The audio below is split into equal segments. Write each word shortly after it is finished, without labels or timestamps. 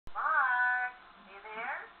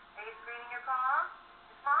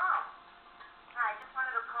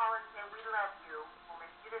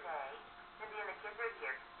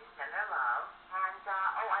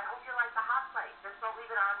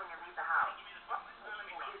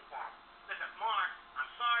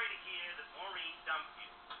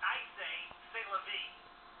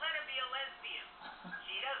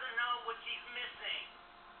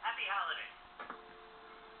Happy holidays.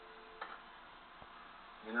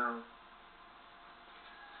 You know,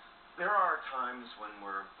 there are times when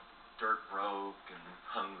we're dirt broke and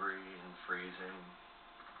hungry and freezing,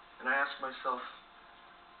 and I ask myself,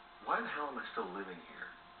 why the hell am I still living here?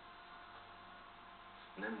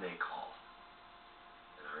 And then they call,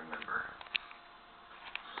 and I remember